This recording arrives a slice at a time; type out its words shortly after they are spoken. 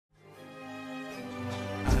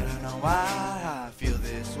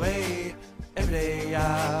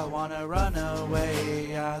Hi.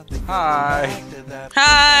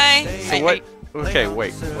 Hi. So what? Okay,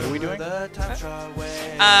 wait. What are we doing?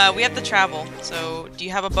 We have to travel. So, do you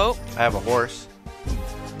have a boat? I have a horse.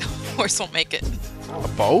 Horse won't make it. A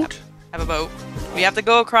boat? I have a boat. We have to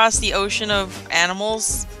go across the ocean of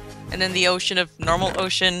animals, and then the ocean of normal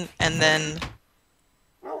ocean, and then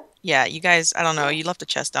yeah, you guys. I don't know. You left a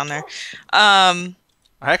chest down there. I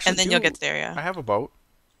actually and then do. you'll get to the area. I have a boat.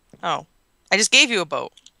 Oh, I just gave you a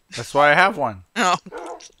boat. That's why I have one. Oh.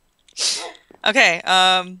 Okay.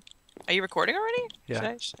 Are you recording already?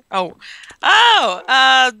 Yeah. Oh.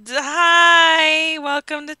 Hi.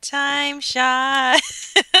 Welcome to TimeShot.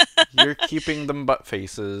 You're keeping them butt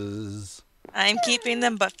faces. I'm keeping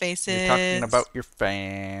them butt faces. You're talking about your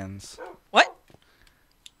fans. What?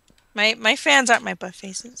 My fans aren't my butt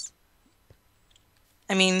faces.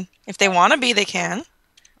 I mean, if they want to be, they can.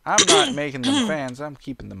 I'm not making them fans. I'm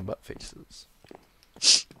keeping them butt faces.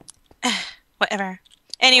 Whatever.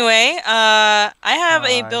 Anyway, I have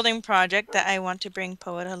a Hi. building project that I want to bring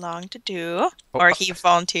Poet along to do. Oh, Or he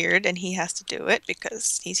volunteered and he has to do it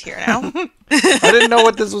because he's here now. I didn't know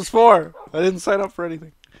what this was for. I didn't sign up for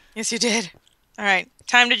anything. Yes, you did. Alright,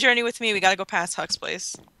 time to journey with me. We gotta go past Huck's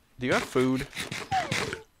place. Do you have food?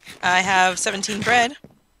 I have 17 bread.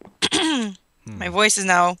 My voice is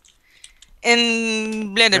now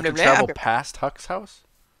in blah, You blah, have blah, to blah. travel past Huck's house?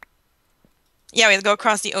 Yeah, we have to go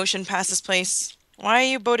across the ocean past this place. Why are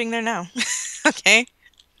you boating there now? Okay.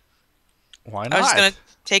 Why not? I was just gonna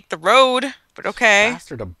take the road, but okay.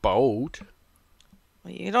 Faster to boat.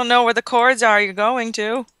 Well, you don't know where the cords are you're going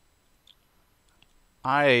to.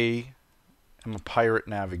 I am a pirate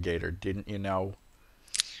navigator, didn't you know?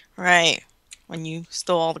 Right. When you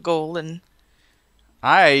stole all the gold and...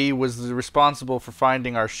 I was responsible for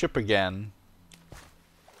finding our ship again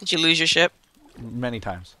Did you lose your ship? many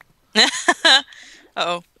times.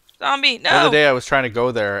 Uh-oh. Zombie, The other no! day I was trying to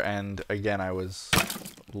go there, and again I was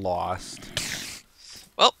lost.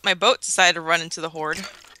 Well, my boat decided to run into the horde.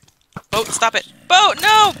 Boat, stop it. Boat,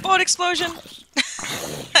 no! Boat explosion!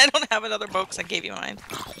 I don't have another boat because I gave you mine.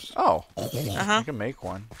 Oh, Uh-huh. I can make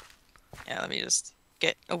one. Yeah, let me just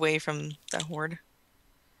get away from the horde.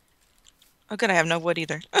 Oh good, I have no wood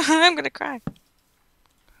either. I'm gonna cry.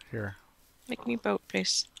 Here. Make me a boat,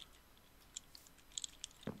 please.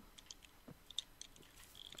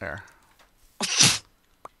 There.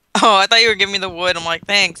 Oh, I thought you were giving me the wood. I'm like,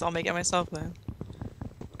 thanks, I'll make it myself then.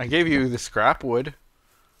 I gave you the scrap wood.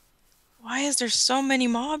 Why is there so many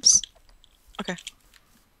mobs? Okay.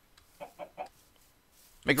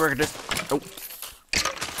 Make a record disc. Oh.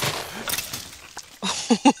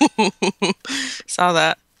 Saw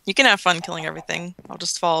that. You can have fun killing everything. I'll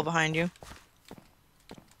just follow behind you.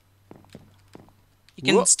 You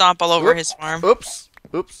can Whoop. stomp all over Whoop. his farm. Oops.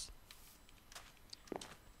 Oops.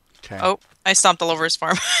 Okay. Oh, I stomped all over his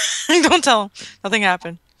farm. Don't tell him. Nothing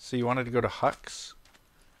happened. So you wanted to go to Huck's?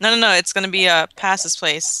 No. It's gonna be past this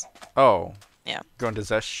place. Oh. Yeah. Going to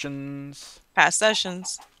sessions? Past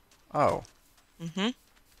sessions. Oh. Mm-hmm.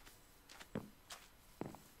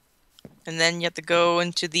 And then you have to go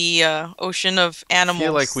into the ocean of I animals.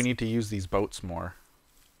 feel like we need to use these boats more.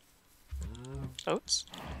 Boats?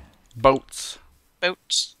 Boats.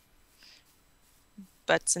 Boats.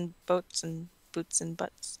 Butts and boats and boots and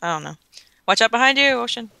butts. I don't know. Watch out behind you,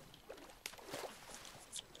 ocean.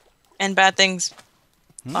 And bad things.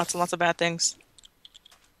 Lots and lots of bad things.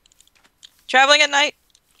 Traveling at night.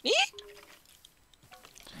 Eek.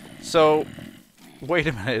 So, wait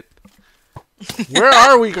a minute. Where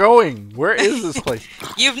are we going? Where is this place?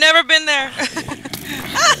 You've never been there.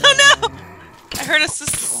 Oh no! I heard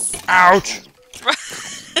us. Ouch!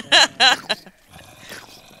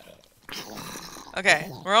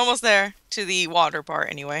 Okay, we're almost there to the water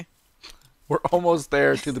part anyway. We're almost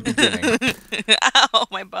there to the beginning. Ow,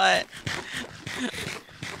 my butt.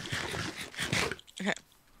 Okay.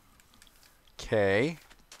 Okay.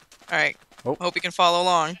 Alright. Oh. Hope you can follow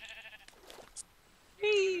along.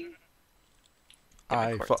 Whee.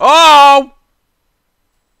 Oh!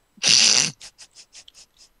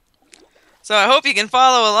 So I hope you can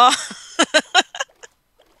follow along.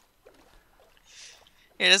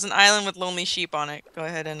 Here, there's an island with lonely sheep on it. Go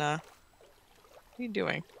ahead and, what are you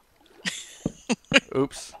doing?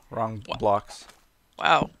 Oops. Wrong blocks.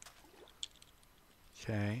 Wow.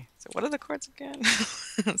 Okay. So what are the chords again?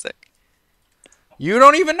 One sec. You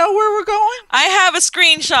don't even know where we're going? I have a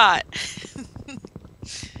screenshot.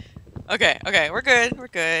 Okay, we're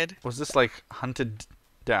good. Was this like hunted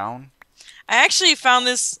down? I actually found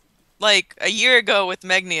this like a year ago with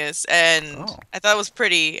Magnius, and I thought it was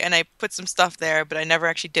pretty, and I put some stuff there, but I never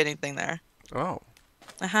actually did anything there. Oh.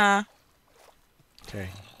 Uh-huh. Okay.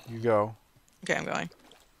 You go. Okay, I'm going.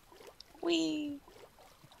 Whee!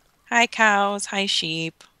 Hi, cows. Hi,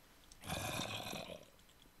 sheep.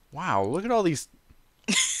 Wow, look at all these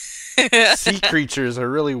sea creatures are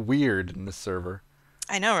really weird in this server.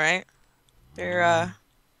 I know, right? They're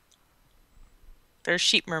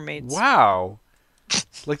sheep mermaids. Wow.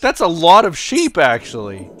 Like, that's a lot of sheep,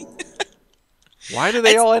 actually. Why do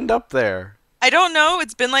they all end up there? I don't know.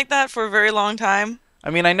 It's been like that for a very long time. I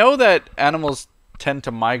mean, I know that animals tend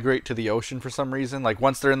to migrate to the ocean for some reason. Like,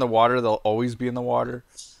 once they're in the water, they'll always be in the water.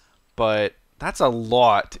 But that's a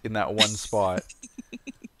lot in that one spot.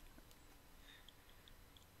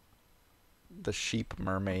 The sheep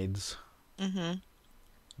mermaids. Mm-hmm.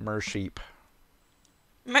 Mer-sheep.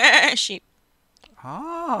 Meh, sheep.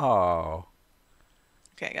 Oh.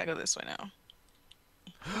 Okay, I gotta go this way now.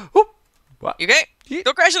 Oop. What? You okay? Yeah.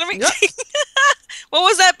 Don't crash into me. Yeah. What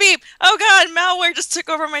was that beep? Oh god, malware just took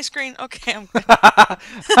over my screen. Okay, I'm good.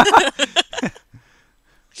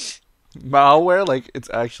 Malware? Like, it's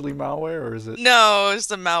actually malware, or is it? No, it's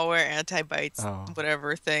the malware anti-bites Oh.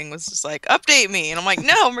 whatever thing was just like, update me. And I'm like,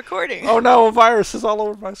 no, I'm recording. Oh no, a virus is all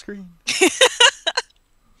over my screen.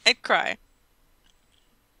 I'd cry.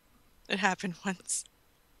 It happened once.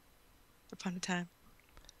 Upon a time.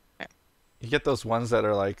 You get those ones that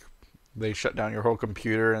are like, they shut down your whole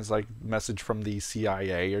computer and it's like message from the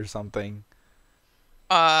CIA or something.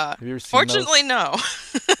 Have you ever seen Fortunately, those? no.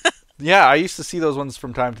 Yeah, I used to see those ones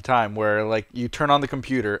from time to time where like you turn on the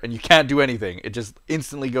computer and you can't do anything. It just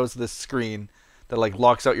instantly goes to this screen that like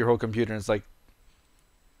locks out your whole computer and it's like,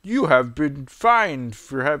 you have been fined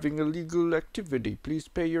for having illegal activity. Please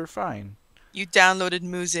pay your fine. You downloaded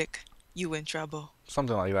music. You in trouble.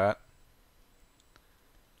 Something like that.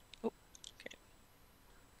 Oh, okay.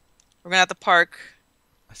 We're gonna have to park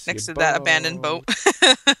I see next a to that abandoned boat.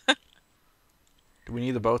 Do we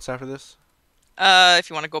need the boats after this? If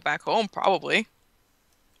you want to go back home, probably.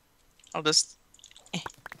 I'll just.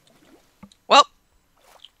 Well.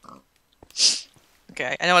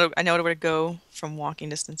 Okay, I know where to go from walking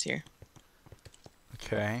distance here.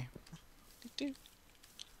 Okay.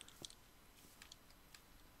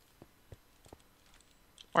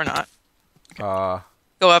 Or not. Okay.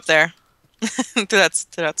 Go up there. to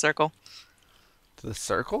that circle. To the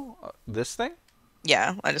circle? This thing?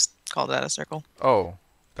 Yeah, I just called that a circle. Oh,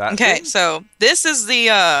 that Okay, thing? so this is the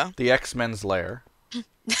The X-Men's lair.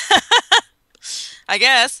 I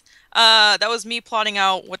guess. That was me plotting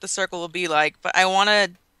out what the circle will be like, but I want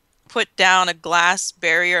to put down a glass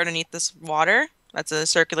barrier underneath this water. That's a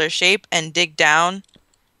circular shape, and dig down.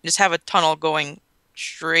 Just have a tunnel going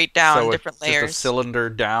straight down So different it's just layers. a cylinder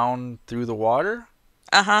down through the water?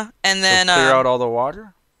 Uh-huh. And then so clear out all the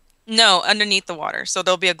water? no, underneath the water. So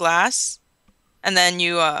there'll be a glass, and then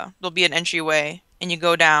there'll be an entryway, and you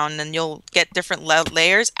go down, and you'll get different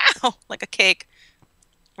layers. Ow, like a cake,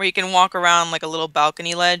 where you can walk around like a little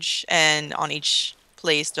balcony ledge, and on each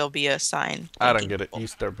place there'll be a sign. I don't get it. You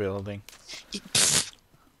start building.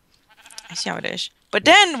 I see how it is. But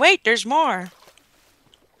then, wait, there's more.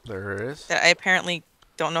 There is. That I apparently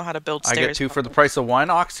don't know how to build I stairs. get 2 for the price of 1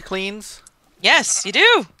 OxyCleans. Yes, you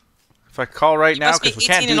do. If I call right now, must be because we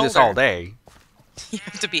can't 18 do and this all older. day. You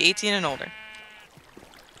have to be 18 and older.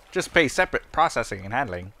 Just pay separate processing and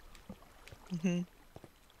handling. Mm-hmm.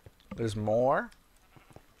 There's more?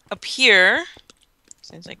 Up here,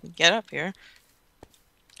 since I can get up here,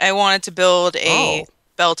 I wanted to build a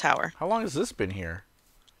bell tower. How long has this been here?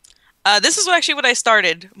 This is actually what I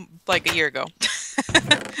started like a year ago.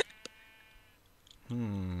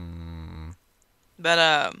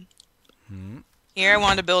 But here I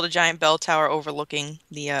wanted to build a giant bell tower overlooking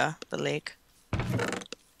the lake.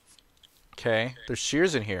 Okay, there's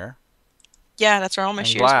shears in here. Yeah, that's where all my And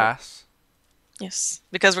shears were. glass. Yes,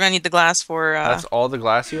 because we're gonna need the glass for. That's all the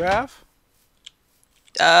glass you have?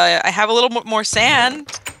 I have a little more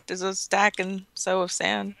sand. There's a stack and so of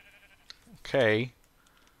sand. Okay.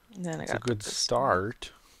 And then I That's a got good this.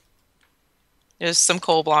 start. There's some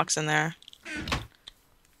coal blocks in there.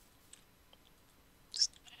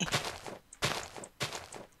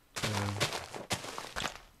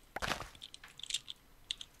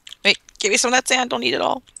 Wait, give me some of that sand. Don't need it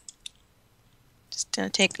all. Just gonna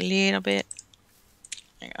take a little bit.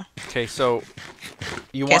 There you go. Okay, so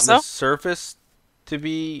you Okay, want so? the surface to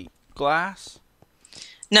be glass?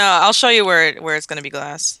 No, I'll show you where it's gonna be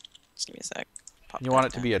glass. Just give me a sec. Pop You want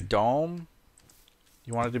that it to be a dome?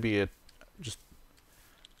 You want it to be just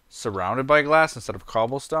surrounded by glass instead of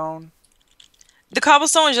cobblestone? The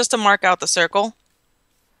cobblestone is just to mark out the circle.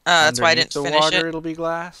 That's why I didn't Underneath the finish water, it. it'll be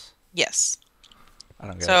glass? Yes. I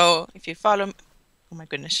don't get it. So if you follow me, oh my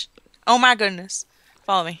goodness,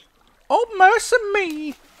 follow me. Oh, mercy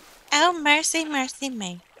me! Oh, mercy, mercy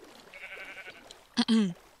me. I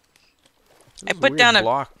This is a put down weird a...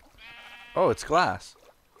 block. Oh, it's glass.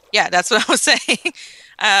 Yeah, that's what I was saying.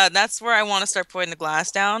 That's where I want to start putting the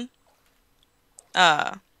glass down.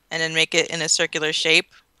 Uh, and then make it in a circular shape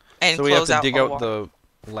and So we have close to out dig all the out water.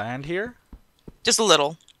 the land here? Just a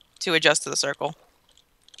little to adjust to the circle.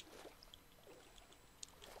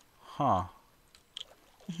 Huh.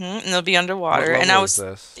 And it'll be What underwater. And I level is was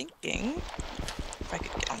this? thinking if I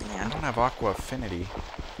could get on I land. don't have aqua affinity.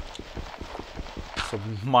 So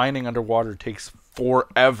mining underwater takes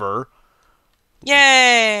forever.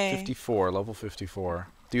 Yay! 54, level 54.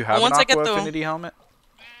 Do you Well, have an once I get aqua the affinity helmet?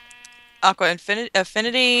 aqua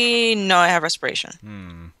affinity, no, I have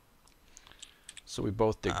respiration. So we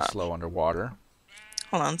both dig slow underwater.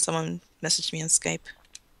 Hold on, someone messaged me on Skype.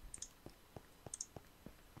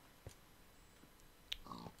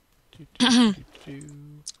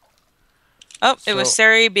 Oh, it was So-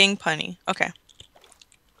 Sari being punny. Okay.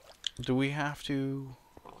 Do we have to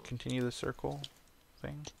continue the circle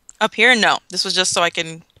thing? Up here, no. This was just so I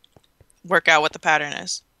can work out what the pattern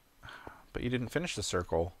is. But you didn't finish the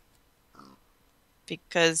circle.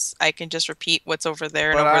 Because I can just repeat what's over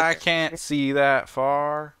there and But over I there. can't see that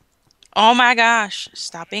far. Oh my gosh.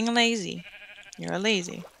 Stop being lazy. You're a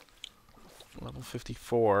lazy. Level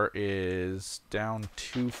 54 is down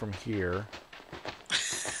 2 from here.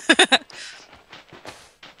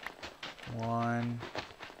 1,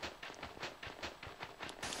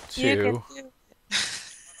 You 2. can do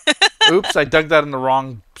Oops, I dug that in the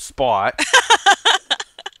wrong spot.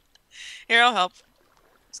 Here, I'll help.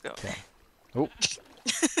 Let's go. Okay. Oh.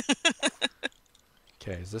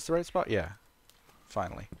 Okay, is this the right spot? Yeah.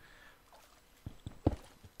 Finally.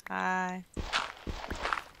 Hi.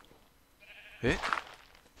 Hit.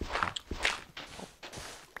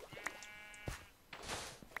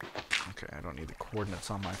 Okay, I don't need the coordinates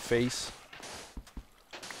on my face.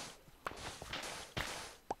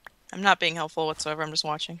 I'm not being helpful whatsoever. I'm just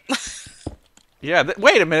watching. Yeah,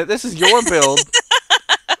 wait a minute. This is your build.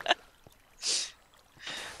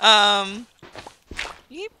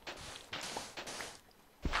 Yeep.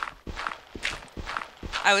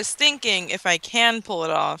 I was thinking if I can pull it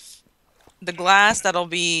off, the glass that'll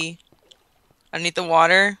be underneath the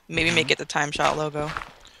water, maybe make it the TimeShot logo.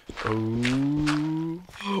 Ooh.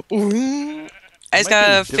 Ooh. I just Might be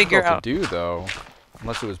gotta figure difficult out to do though,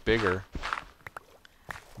 unless it was bigger.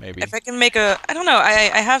 Maybe. if I can make a. I don't know.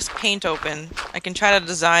 I have paint open. I can try to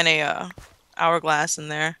design a hourglass in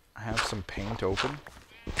there. I have some paint open.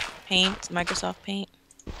 Paint, Microsoft Paint.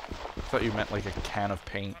 I thought you meant like a can of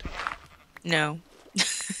paint. No.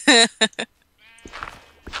 Yeah,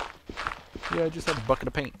 I just have a bucket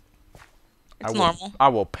of paint. It's normal. I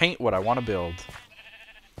will paint what I want to build.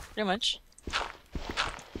 Pretty much.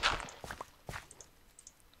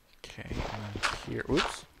 Okay, and then here.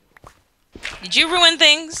 Oops. Did you ruin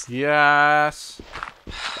things? Yes.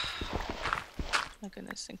 My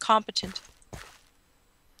goodness, incompetent.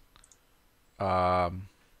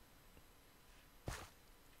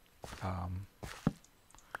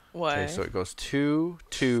 What? Okay, so it goes 2,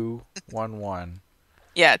 2, 1, 1.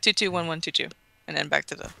 Yeah, 2 2 1 1 2 2, and then back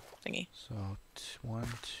to the thingy. So 1,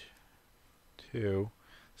 2.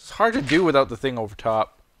 It's hard to do without the thing over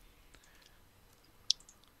top.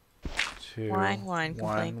 2, Whine, 1,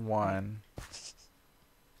 complain. 1.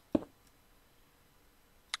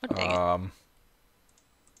 Oh, dang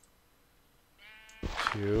it.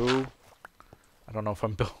 2. I don't know if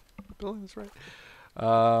I'm building this right.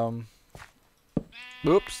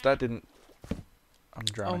 Oops, that didn't. I'm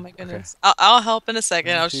drowning. Oh my Okay. goodness. I'll help in a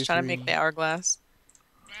second. 1, I was 2, just trying to 3. make the hourglass.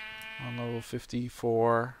 On level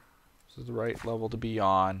 54. This is the right level to be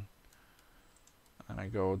on. And I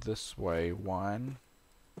go this way. 1,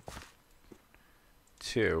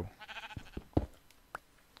 2.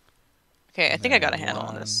 Okay, I think I got a Then handle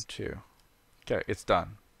on 1, this. 2. Okay, it's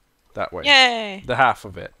done. That way. Yay! The half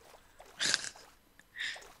of it.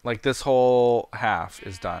 Like this whole half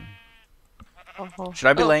is done. Oh. Should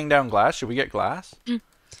I be laying down glass? Should we get glass? Do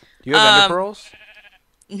you have ender pearls?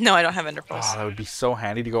 No, I don't have ender pearls. Oh, that would be so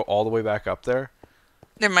handy to go all the way back up there.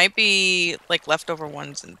 There might be like leftover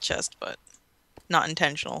ones in the chest, but not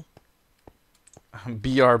intentional.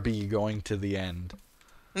 BRB going to the end.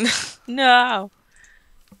 No.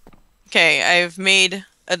 Okay, I've made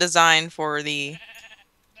a design for the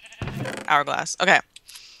hourglass. Okay.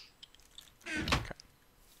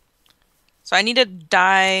 So I need to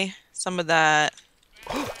dye some of that.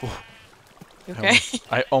 Okay.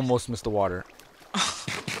 I almost missed the water.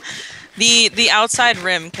 The outside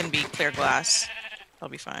rim can be clear glass.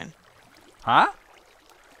 That'll be fine. Huh?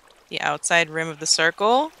 The outside rim of the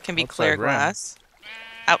circle can be Outside clear rim? glass.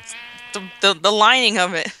 out the lining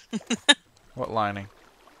of it. What lining?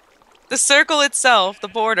 The circle itself, the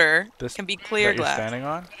border, This can be clear that you're glass. standing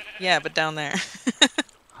on? Yeah, but down there.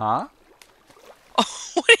 Huh?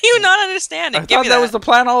 What are you not understanding? I thought that was the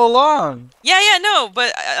plan all along. Yeah, no,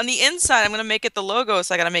 but on the inside, I'm gonna make it the logo,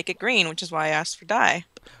 so I gotta make it green, which is why I asked for dye.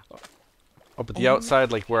 Oh, but the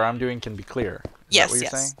outside, like where I'm doing, can be clear. Is that what you're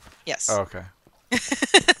saying? Yes. Oh, okay.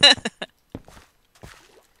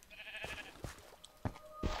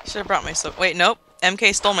 Should have brought my soap. Wait, nope.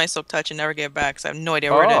 MK stole my soap touch and never gave it back, so I have no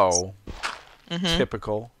idea where it is. Oh.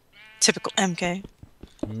 Typical. Typical MK.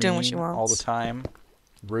 Doing what she wants. All the time.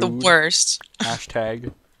 Rude. The worst.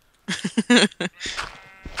 Hashtag.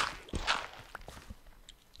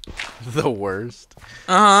 The worst.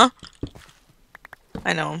 Uh-huh.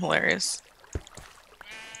 I know, I'm hilarious.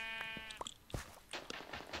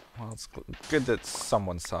 Well, it's good that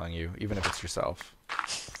someone's telling you, even if it's yourself.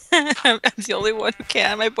 I'm the only one who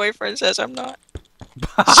can. My boyfriend says I'm not.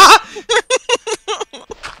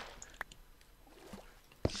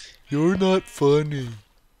 You're not funny.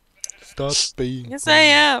 Stop being Yes, funny. I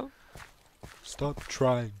am. Stop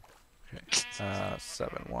trying. Okay.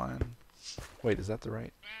 7-1. Wait, is that the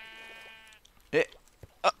right?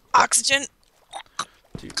 Oxygen.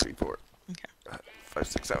 2, 3, 4. Okay. 5,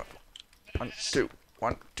 6, 7. 1, 2.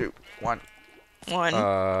 1, 2, 1. 1.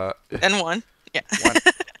 And 1. Yeah. 1,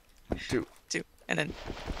 2. 2. And then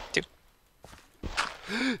 2.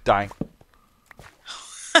 Dying.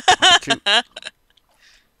 2.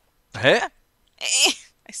 Hit?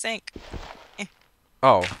 I sank.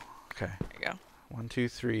 Oh, okay. There you go. 1, 2,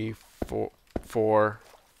 3, 4,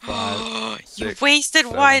 5. You 6, wasted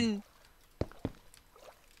 7. 1.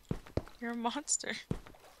 You're a monster.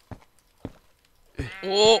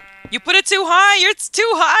 Whoa! You put it too high. It's too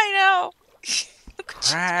high now.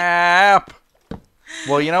 Crap.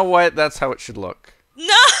 Well, you know what? That's how it should look.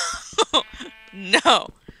 No! No.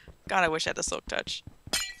 God, I wish I had the silk touch.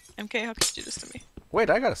 MK, how could you do this to me?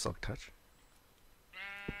 Wait, I got a silk touch.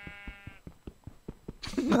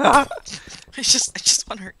 I just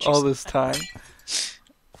want to hurt you. All this time.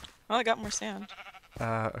 Well, I got more sand.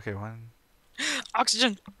 Okay, 1.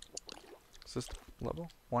 Oxygen. Is this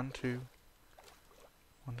level? 1, 2.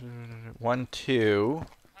 1, 2. 1, 2.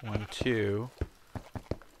 1, 2.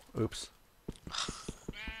 Oops.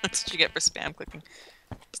 That's what you get for spam clicking.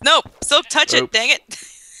 Nope! Silk touch it, Oops. dang it!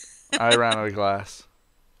 I ran out of glass.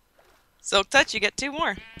 Silk touch, you get 2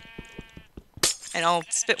 more. And I'll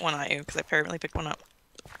spit one at you, because I apparently picked one up.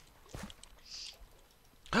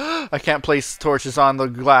 I can't place torches on the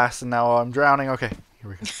glass, and now I'm drowning. Okay, here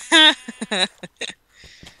we go.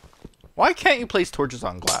 Why can't you place torches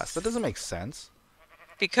on glass? That doesn't make sense.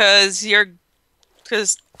 Because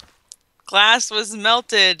glass was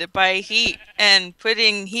melted by heat, and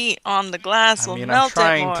putting heat on the glass will melt it more.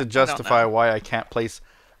 I'm trying to justify why I can't place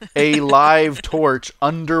a live torch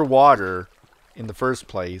underwater in the first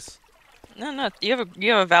place. No, you have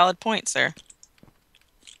a valid point, sir.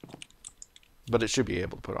 But it should be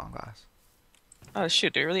able to put on glass. Oh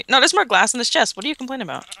shoot, do you really? No, there's more glass in this chest. What are you complaining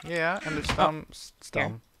about? Yeah, and it's dumb.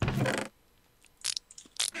 There,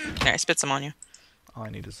 I spit some on you. All I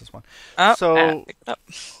need is this one. Oh, so pick it up.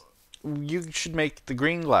 you should make the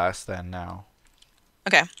green glass then now.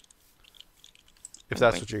 Okay. If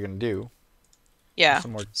that's what you're gonna do. Yeah.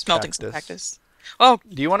 Some more Smelting cactus. some cactus. Oh.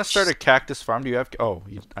 Do you want to start a cactus farm? Do you have? Oh,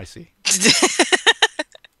 I see.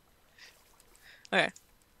 Okay.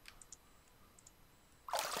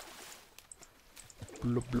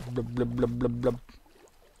 Blub, blub, blub, blub, blub, blub, blub.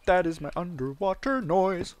 That is my underwater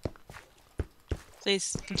noise.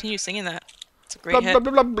 Please continue singing that. It's a great Blub, hit.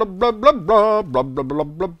 blub, blub, blub, blub, blub, blub, blub, blub,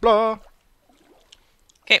 blub, blub, blub.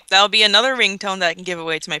 Okay, that'll be another ringtone that I can give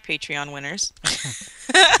away to my Patreon winners.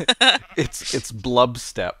 It's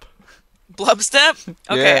blubstep. Blubstep?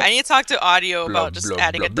 Okay, Yeah. I need to talk to audio Blub, about just blub,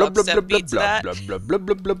 adding blub, a blub, dubstep blub, beat to blub, that. blub, blub, blub,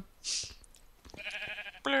 blub, blub.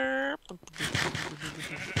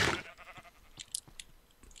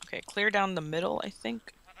 Okay, clear down the middle, I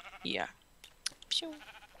think. Yeah. Pew.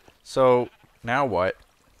 So now what?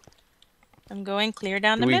 I'm going clear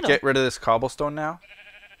down Do the we middle. get rid of this cobblestone now?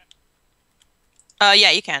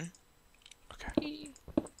 Yeah, you can. Okay.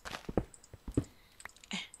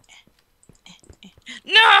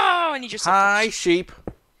 No! I need your silk Hi, touch. sheep.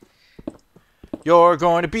 You're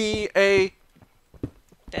going to be a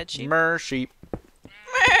Dead sheep. sheep.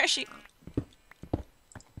 Sheep.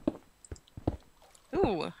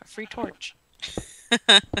 Ooh, a free torch.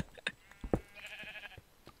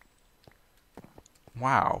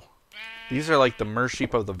 Wow. These are like the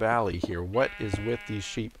sheep of the valley here. What is with these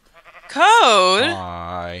sheep? Kohd!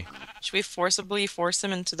 Why? Should we forcibly force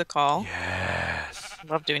him into the call? Yes.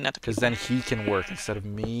 Love doing that to Because people. then he can work instead of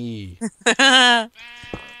me.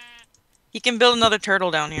 He can build another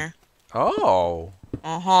turtle down here. Oh.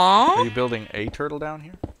 Uh-huh. Are you building a turtle down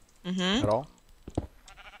here? Mm-hmm. At all?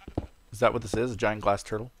 Is that what this is? A giant glass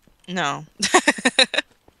turtle? No.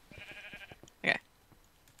 Okay.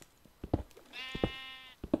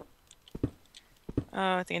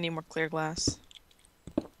 I think I need more clear glass.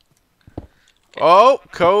 Oh,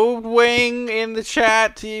 Code Wing in the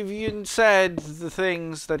chat even said the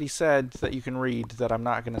things that he said that you can read that I'm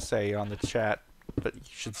not going to say on the chat, but you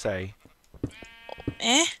should say.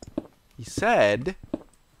 Eh? He said,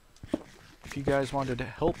 if you guys wanted to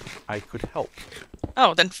help, I could help.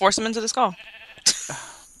 Oh, then force him into the skull.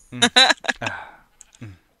 My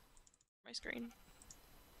screen.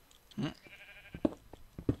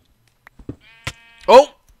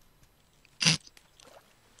 Oh!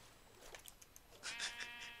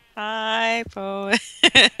 Hi, poet.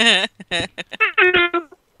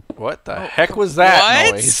 What the heck was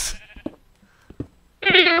that what? noise?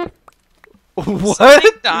 What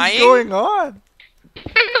Something is dying? going on?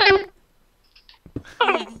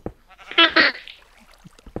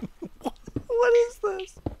 What is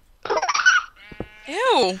this?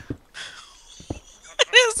 Ew.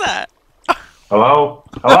 What is that? Hello?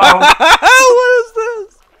 Hello? What is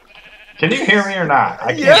this? Can you hear me or not? I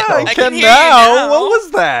can't Yeah, tell. I I can can hear you now. now. What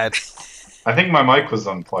was that? I think my mic was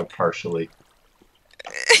unplugged partially.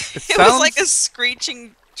 It was like a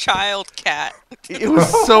screeching child cat. It was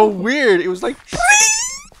so weird. It was like.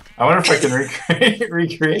 I wonder if I can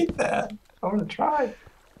recreate that. I want to try.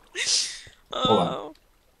 Hold on.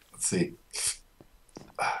 Let's see.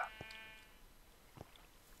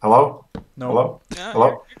 Hello? No. Hello? Yeah.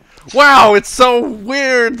 Hello? Wow, it's so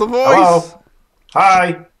weird. The voice. Hello?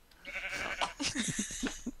 Hi?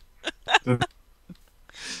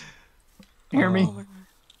 Hear me? Oh my God.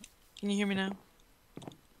 Can you hear me now?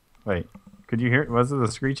 Wait, could you hear? Was it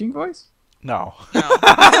a screeching voice? No. No.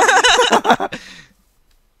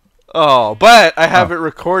 Oh, but I have it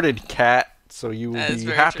recorded, Cat, so you will That is be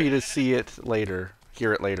very happy true. to see it later.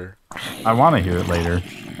 Hear it later. I want to hear it later.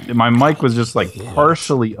 My mic was just like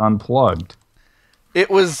partially unplugged. It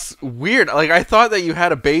was weird. Like, I thought that you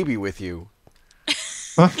had a baby with you.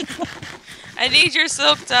 I need your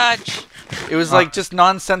silk touch. It was like just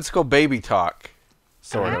nonsensical baby talk,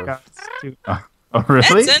 sort of. Oh,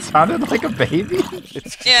 really? Edson? It sounded like a baby?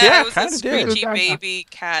 Yeah, it was kind a of did. screechy baby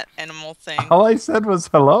cat animal thing. All I said was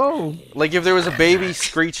hello. Like if there was a baby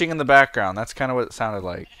screeching in the background. That's kind of what it sounded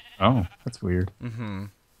like. Oh, that's weird. Mm-hmm.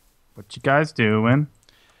 What you guys doing?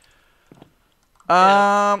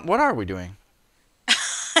 What are we doing?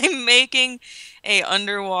 I'm making a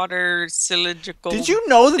underwater cylindrical. Did you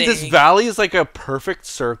know that this thing. valley is like a perfect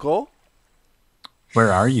circle?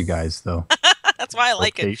 Where are you guys, though? That's why I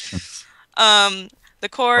like it. Locations. The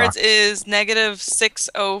chords is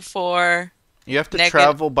 -604 You have to Negative-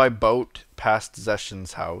 travel by boat past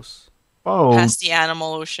Zeshin's house. Whoa. past the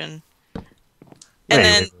animal ocean. Wait, And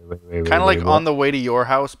then Kind of like on the way to your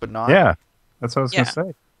house, but not. Yeah, that's what I was Yeah. going to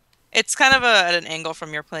say. it's kind of at an angle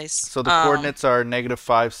from your place. So the coordinates are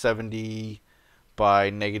 -570 by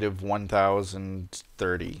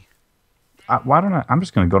 -1030. Why don't I? I'm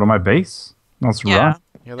just going to go to my base. Let's Yeah. run.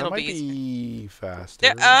 Yeah, that It'll might be be faster.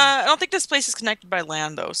 There, I don't think this place is connected by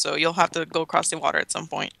land though, so you'll have to go across the water at some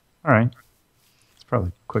point. All right. It's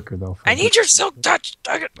probably quicker, though. I need your silk touch.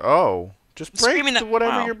 Dang it. Oh, just I'm break screaming at-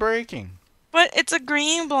 whatever wow. you're breaking. But it's a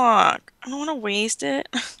green block. I don't want to waste it.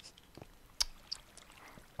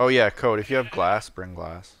 Oh yeah, Code. If you have glass, bring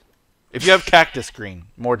glass. If you have cactus green,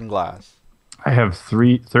 more than glass. I have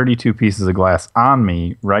 32 pieces of glass on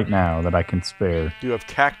me right now that I can spare. Do you have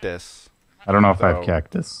cactus? I don't know if I So- have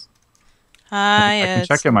cactus. Hi, I can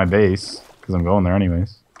check at my base because I'm going there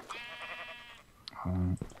anyways.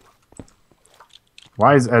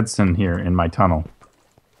 Why is Edson here in my tunnel?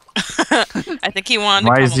 I think he wanted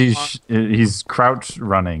Why to is come he? along. He's crouch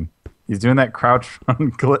running. He's doing that crouch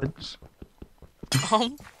run glitch.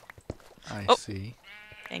 I Oh. see.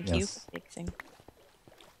 Thank Yes. you for fixing.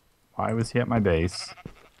 Why was he at my base?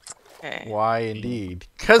 Okay. Why indeed?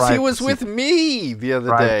 Because he was Privacy. with me the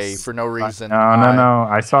other day for no reason. No.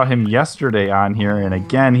 I saw him yesterday on here, and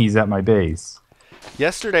again he's at my base.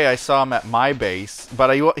 Yesterday I saw him at my base, but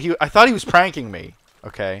I thought he was pranking me.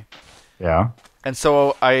 Okay. Yeah. And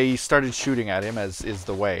so I started shooting at him, as is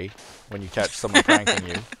the way when you catch someone pranking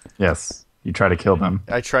you. Yes. You try to kill them.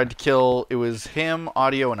 I tried to kill. It was him,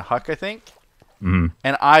 Audio, and Huck, I think. Hmm.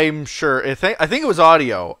 And I'm sure. I think it was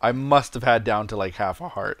Audio. I must have had down to like half a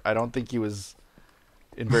heart. I don't think he was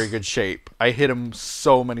in very good shape. I hit him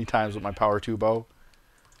so many times with my power 2 bow.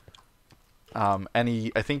 And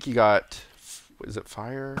I think he got is it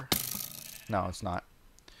fire? No, it's not.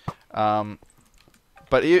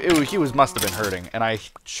 But he must have been hurting, and I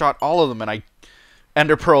shot all of them, and I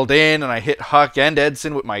ender pearled in, and I hit Huck and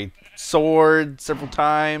Edson with my sword several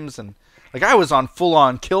times, and like I was on full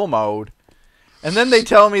on kill mode. And then they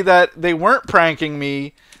tell me that they weren't pranking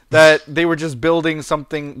me, that they were just building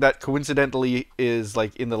something that coincidentally is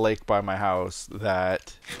like in the lake by my house.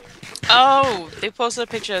 That They posted a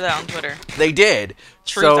picture of that on Twitter. they did.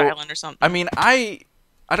 Truth Island or something. I mean, I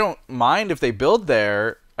don't mind if they build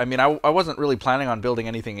there. I mean, I wasn't really planning on building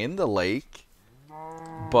anything in the lake,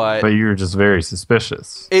 but you were just very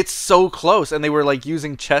suspicious. it's so close, and they were like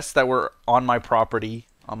using chests that were on my property,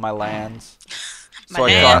 on my lands. So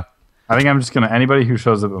I thought, I think I'm just gonna anybody who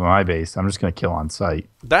shows up at my base, I'm just gonna kill on sight.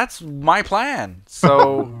 that's my plan.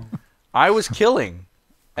 So I was killing.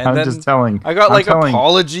 And I'm then just telling. I got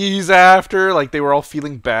apologies after, like they were all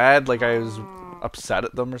feeling bad, like I was upset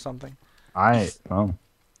at them or something.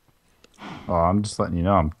 I'm just letting you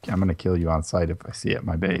know I'm gonna kill you on sight if I see you at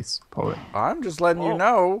my base, Poet. I'm just letting you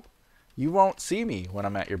know you won't see me when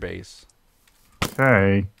I'm at your base.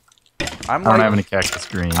 Okay. I don't have any cactus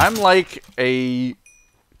green. I'm like a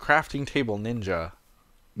crafting table ninja.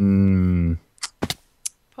 Poet,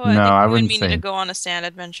 no, I I think wouldn't we say. need to go on a sand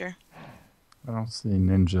adventure. I don't see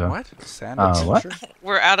ninja. What? Sand adventure? What?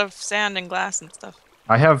 We're out of sand and glass and stuff.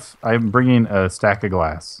 I'm bringing a stack of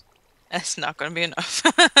glass. That's not going to be enough.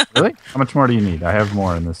 Really? How much more do you need? I have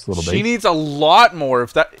more in this little base. She needs a lot more.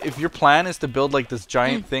 If your plan is to build like this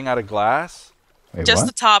giant thing out of glass, Wait, Just what?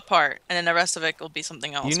 the top part, and then the rest of it will be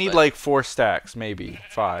something else. you need but- like 4 stacks, maybe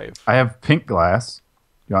 5. I have pink glass.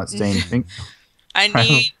 You want stained pink? I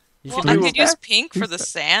need. You Well, can I do could use stack? pink for the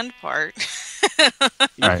sand part. you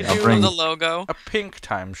Alright, can I'll do bring- The logo. a pink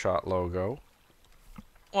TimeShot logo.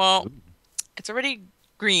 Well, it's already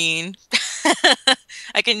green.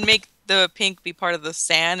 I can make the pink be part of the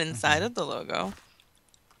sand inside of the logo.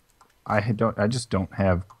 I just don't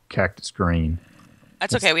have cactus green.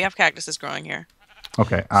 That's okay. We have cactuses growing here.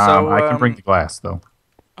 Okay. So, I can bring the glass though.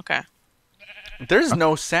 Okay. There's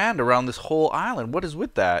no sand around this whole island. What is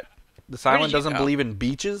with that? This Where island did you doesn't go? believe in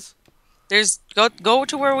beaches? Go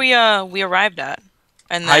to where we arrived at,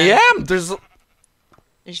 and then I am. There's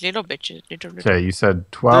there's little bitches. Okay, you said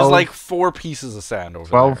 12. There's like 4 pieces of sand over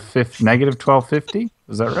 1250 negative 1250.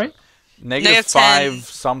 Is that right? there. Negative -10. 5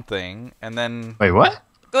 something, and then Wait, what?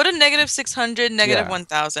 Go to -600, Yeah.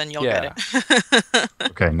 -1000. You'll Yeah. get it.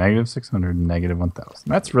 Okay, negative 600, negative 1000.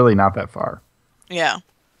 That's really not that far. Yeah.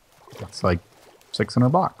 It's like 600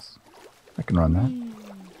 blocks. I can run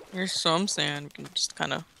that. Here's some sand. You can just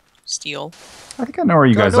kind of steal. I think I know where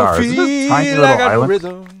you guys are. Is it a tiny feel little I got island?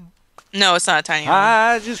 rhythm. No, it's not a tiny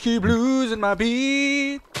island. I just keep losing my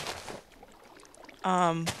beat.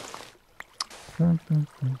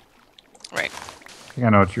 Right. I think I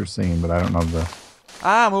know what you're singing, but I don't know the.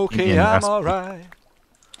 I'm okay, Indian I'm recipe. alright.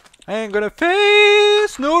 I ain't gonna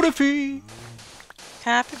face no defeat.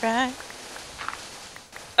 Copyright.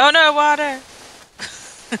 Oh no, water.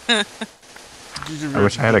 I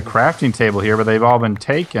wish I had a crafting table here, but they've all been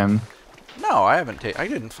taken. No, I haven't I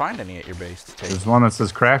didn't find any at your base to take. There's one that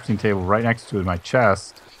says crafting table right next to my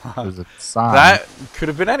chest. There's a sign. That could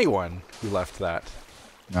have been anyone who left that.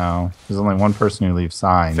 No, there's only one person who leaves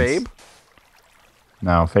signs. Fabe?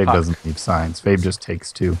 No, Fabe Huck. doesn't leave signs. Fabe just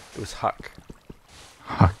takes 2. It was Huck.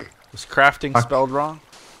 Huck. Was crafting Huck. spelled wrong?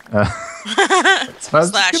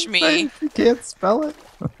 Slash me. You can't spell it.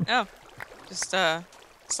 Oh, just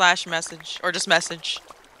slash message or just message.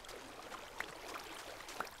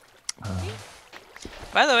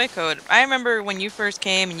 By the way, Kohd, I remember when you first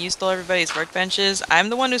came and you stole everybody's workbenches. I'm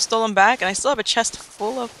the one who stole them back, and I still have a chest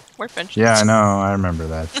full of workbenches. Yeah, I know. I remember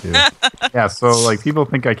that too. Yeah, so like people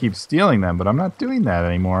think I keep stealing them, but I'm not doing that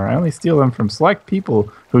anymore. I only steal them from select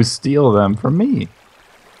people who steal them from me.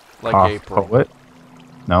 Like Cough, April. Poet.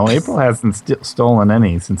 No, April hasn't stolen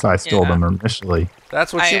any since I stole Yeah. them initially.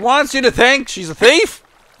 That's what she I- wants you to think. She's a thief.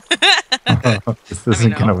 This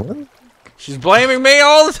isn't no. gonna work. She's blaming me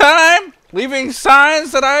all the time, leaving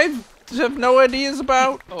signs that I have no ideas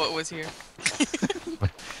about. Oh, it was here.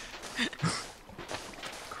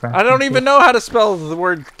 I don't even know how to spell the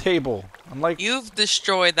word table. I'm like, You've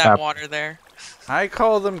destroyed that Tap. water there. I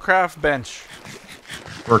call them craft bench.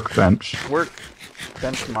 Workbench. Work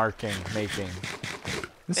benchmarking, making.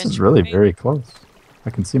 This Bench is really mate. very close. I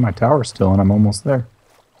can see my tower still, and I'm almost there.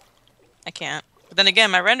 I can't. But then again,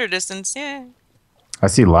 my render distance, yeah. I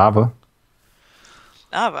see lava.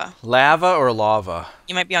 Lava. Lava or lava?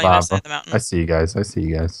 You might be on the other side Lava. of the mountain. I see you guys. I see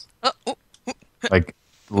you guys. Oh, oh, Like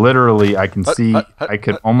literally, I can see. hut, I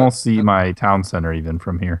could almost see my town center even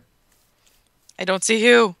from here. I don't see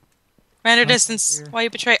you. Random distance. Why you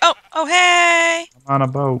betray? Oh, hey, I'm on a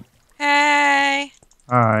boat. hey,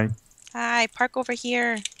 Hi. hi. Park over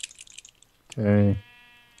here. Okay.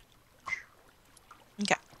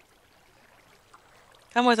 Okay.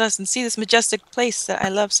 Come with us and see this majestic place that I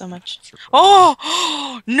love so much.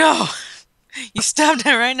 Oh no! You stopped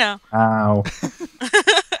it right now. Ow.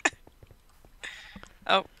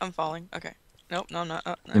 Oh, I'm falling. Okay. Nope. No. No.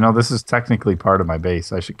 No. You know, this is technically part of my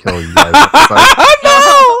base. I should kill you guys.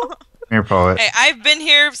 No! Come here, Poet. Hey, I've been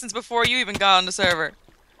here since before you even got on the server.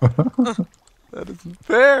 That isn't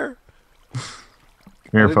fair. Come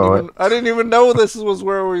here, Poet. I didn't even know this was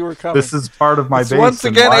where we were coming. This is part of my It's base. once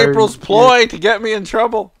and again why are April's you ploy to get me in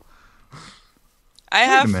trouble. I a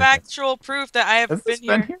have minute. factual proof that I have here? Has been this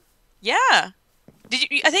been here. here? Yeah. Did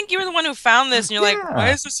you? I think you were the one who found this, and you're like, Yeah. "Why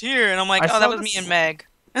is this here?" And I'm like, I "Oh, saw that was this- me and Meg."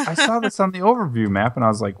 I saw this on the overview map, and I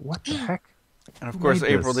was like, what the heck? And of Who course,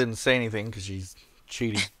 made April this? didn't say anything because she's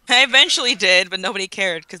cheating. I eventually did, but nobody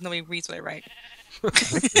cared because nobody reads what I write.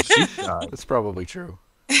 The sheep died. That's probably true.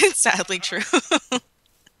 It's sadly true.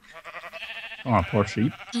 Come on, poor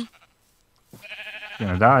sheep.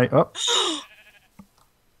 Gonna die. Oh.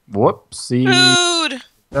 Whoopsie. Food.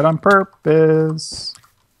 That on purpose.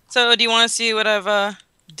 So, do you want to see what I've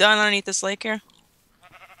done underneath this lake here?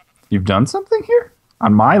 You've done something here?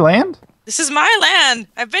 On my land? This is my land.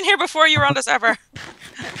 I've been here before you were on the server.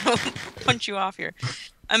 I'll punch you off here.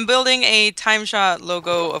 I'm building a TimeShot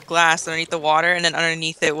logo of glass underneath the water, and then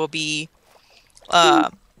underneath it will be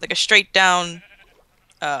like a straight down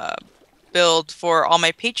build for all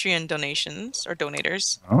my Patreon donations or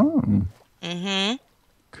donators. Oh, Mm-hmm.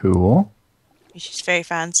 cool. She's very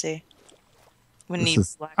fancy. We This need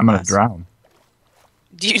is, black I'm gonna glass. drown.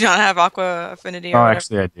 Do you not have aqua affinity? Or Oh, whatever?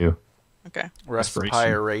 actually, I do. Okay.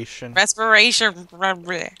 Respiration. Respiration.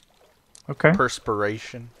 Okay.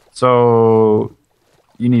 Perspiration. So,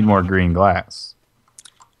 you need more green glass.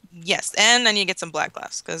 Yes, and I need to get some black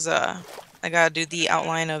glass because I gotta do the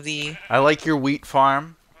outline of the. I like your wheat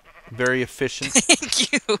farm. Very efficient.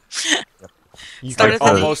 Thank you. You Started could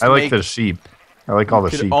with the- almost I like make, the sheep. I like all the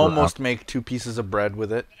you sheep. could almost make 2 pieces of bread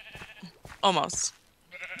with it. Almost.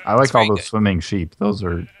 I like it's all very those good. swimming sheep. Those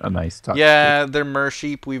are a nice touch. Yeah, they're mer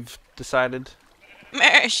sheep. We've decided,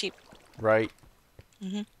 Meh, sheep. right?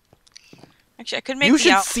 Actually, I could make. You the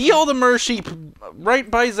should out- see all the mer sheep right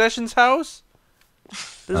by Zeshin's house.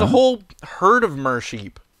 There's a whole herd of mer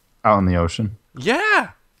sheep. Out in the ocean.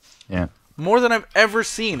 Yeah, Yeah. more than I've ever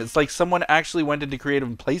seen. It's like someone actually went into creative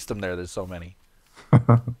and placed them there. There's so many.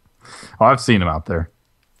 Oh, I've seen them out there.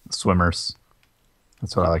 Swimmers.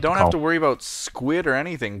 That's what I like Don't to have call to worry about squid or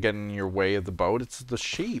anything getting in your way of the boat. It's the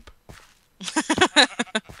sheep.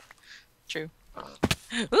 True.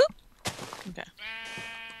 Ooh. Okay.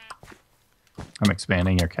 I'm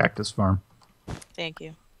expanding your cactus farm. Thank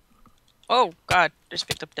you. Oh God! Just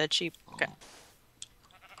picked up dead sheep. Okay.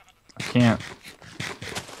 I can't.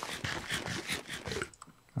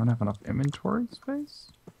 I don't have enough inventory space.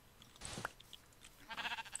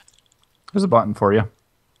 There's a button for you.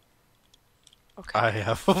 Okay. I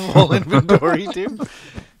have a full inventory too.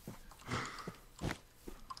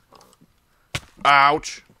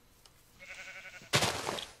 Ouch.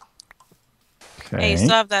 Okay. Hey, you still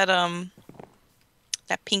have that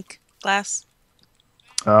that pink glass?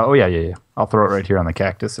 Oh yeah. I'll throw it right here on the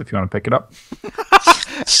cactus if you want to pick it up.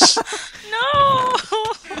 No.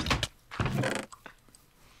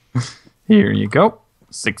 Here you go.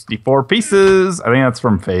 64 pieces. I think that's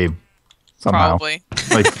from Fabe. Somehow. Probably.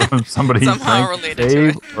 Like from somebody Somehow thanked related to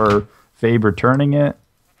it. Fabe or Fabe returning it.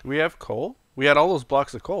 Do we have coal? We had all those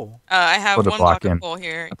blocks of coal. I have Put a one block block in. of coal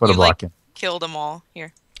here. I put a You, block like, in. killed them all.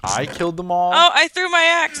 Here. I killed them all. Oh, I threw my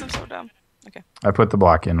axe. I'm so dumb. Okay. I put the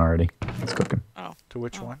block in already. It's cooking. Oh, To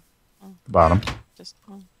which one? The bottom. just.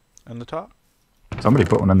 And the top? Somebody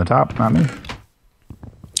put one in the top, not me.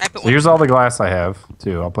 I put So here's all the glass I have,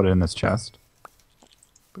 too. I'll put it in this chest.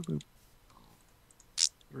 Boop, boop.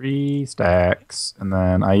 3 stacks. And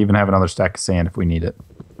then I even have another stack of sand if we need it.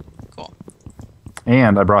 Cool.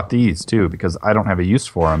 And I brought these, too, because I don't have a use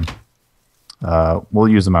for them. We'll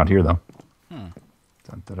use them out here, though.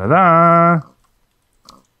 Dun, da, da, da.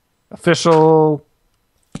 Official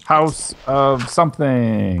house of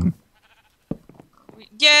something.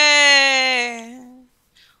 Yay!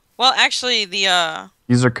 Well, actually, the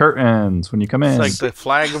These are curtains when you come in. It's like the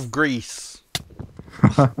flag of Greece.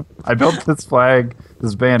 I built this flag,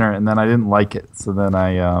 this banner, and then I didn't like it. So then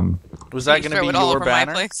I Was that going to throw be it all your over my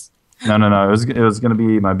banner? place. no. It was gonna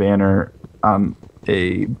be my banner on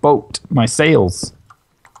a boat, my sails,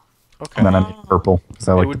 Okay. and then I made purple.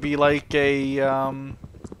 So I It like would be like a, I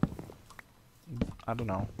don't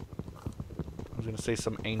know. I was going to say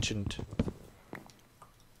some ancient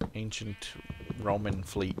Ancient Roman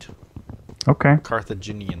fleet. Okay.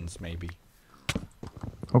 Carthaginians, maybe.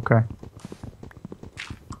 Okay.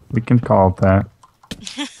 We can call it that.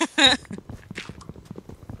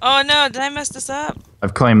 Oh no, did I mess this up?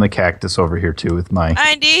 I've claimed the cactus over here too with my.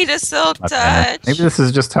 I need a silk my banner. touch. Maybe this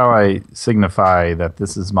is just how I signify that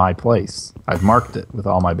this is my place. I've marked it with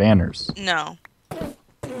all my banners. No.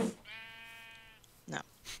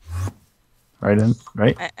 Right in,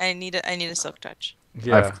 right. I need a silk touch.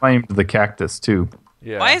 Yeah. I've claimed the cactus too.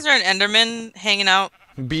 Yeah. Why is there an Enderman hanging out?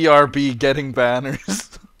 BRB getting banners.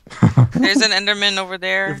 There's an Enderman over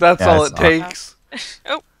there. If that's Yeah, all it's it takes.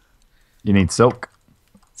 Oh, You need silk.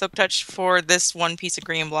 silk touch for this one piece of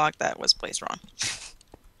green block that was placed wrong.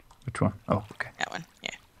 Which one? Oh, okay. That one.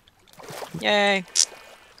 Yeah. Yay.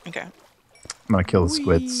 Okay. I'm gonna kill the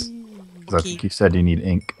squids. 'Cause I Okay. think you said you need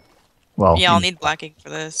ink. Well, Yeah, I'll ink, need black ink for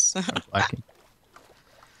this. black ink.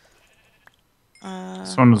 Uh,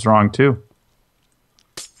 This one was wrong too.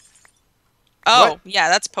 oh, What? yeah,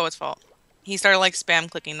 that's Poet's fault. He started like spam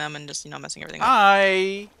clicking them and just, messing everything up.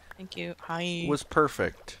 I Thank you. Hi. was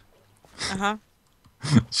perfect. Uh-huh.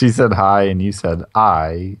 She said hi, and you said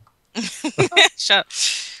I. Shut up.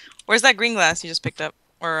 Where's that green glass you just picked up?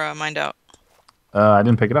 Or mined out? I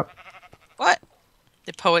didn't pick it up. What?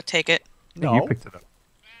 Did Poet take it? No, No. you picked it up.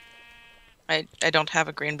 I don't have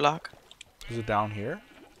a green block. Is it down here?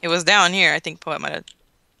 It was down here. I think Poet might have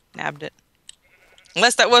nabbed it.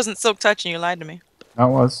 Unless that wasn't Silk Touch and you lied to me. That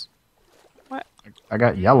was. What? I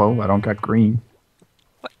got yellow. I don't got green.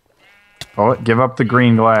 What? Poet, give up the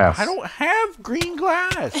green glass. I don't have green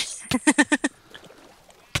glass.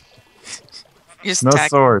 You just No tack-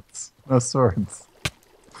 swords. No swords.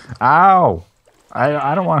 Ow!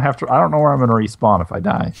 I don't want to have to. I don't know where I'm going to respawn if I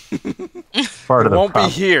die. Part It of the won't be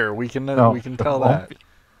problem. here. We can No, we can it tell won't that. be.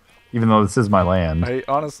 Even though this is my land. I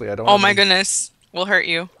honestly I don't. Oh have my any- goodness. We'll hurt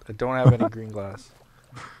you. I don't have any green glass.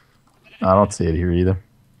 I don't see it here either.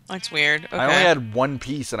 That's weird. Okay. I only had one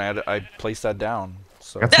piece and I placed that down.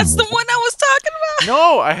 So Got That's the one I was talking about.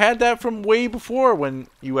 no, I had that from way before when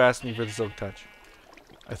you asked me for the silk touch.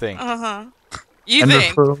 I think. Uh-huh. You Ender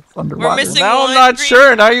think? pearls underwater. missing- Now I'm one not green-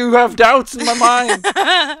 sure. Now you have doubts in my mind.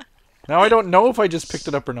 Now I don't know if I just picked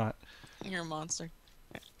it up or not. You're a monster.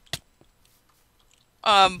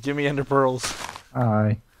 Give me ender pearls.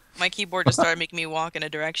 Hi. My keyboard just started making me walk in a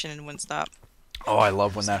direction and wouldn't stop. Oh, I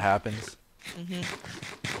love when that happens. Mhm.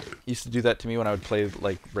 Used to do that to me when I would play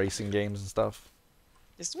like racing games and stuff.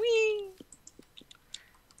 Just wee.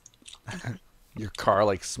 Your car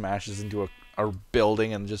like smashes into a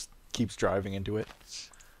building and just keeps driving into it.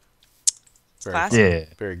 Very, classic.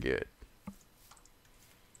 Yeah. very good.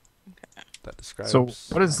 That describes. So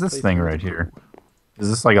what is my this thing playthrough. right here? Is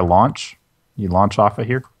this like a launch? You launch off of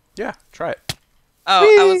here? Yeah, try it. Oh,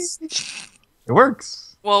 I was. It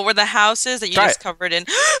works. Well, were the houses that you Try just it. covered in?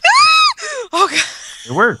 Oh god.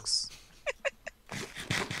 It works.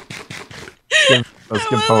 Let's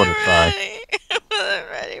give Poet a try. I wasn't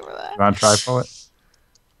ready for that. You want to try, Poet?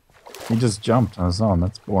 He just jumped on his own.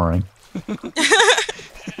 That's boring.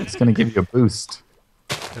 It's going to give you a boost.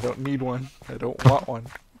 I don't need one. I don't want one.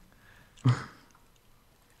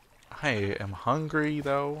 I am hungry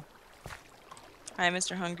though. Hi,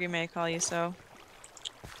 Mr. Hungry. May I call you so?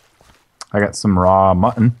 I got some raw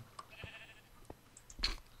mutton.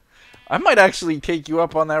 I might actually take you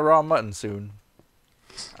up on that raw mutton soon.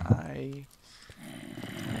 I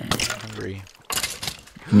am hungry.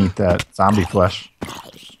 You can eat that zombie flesh.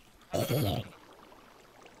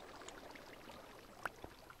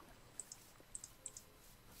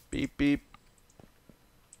 Beep beep.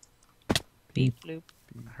 Beep bloop.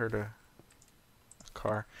 I heard a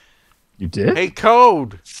car. You did? Hey,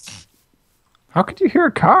 Kohd! How could you hear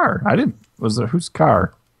a car? I didn't. Was it whose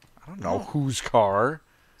car? I don't know whose car.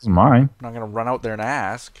 It was mine. I'm not gonna run out there and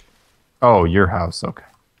ask. Oh, your house. Okay.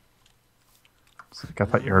 It's like I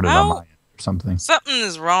thought you heard it on How- my end or something. Something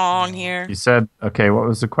is wrong here. You said, okay, what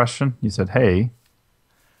was the question? You said, hey.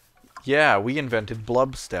 Yeah, we invented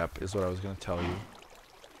blubstep, is what I was gonna tell you.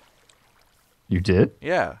 You did?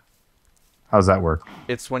 Yeah, How's that work?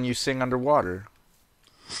 it's when you sing underwater.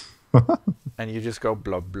 And you just go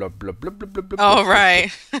blub blub blub blub blub blub. blub, Oh blub. right.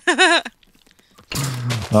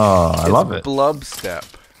 Oh, I It's love it. Blubstep.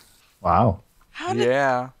 Wow. How did?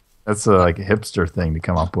 Yeah. That's like a hipster thing to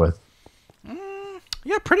come up with.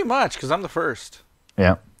 Yeah, pretty much, because I'm the first.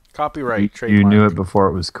 Yeah. Copyright, You trademark. knew it before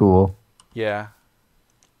it was cool. Yeah.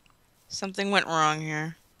 Something went wrong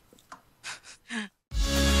here.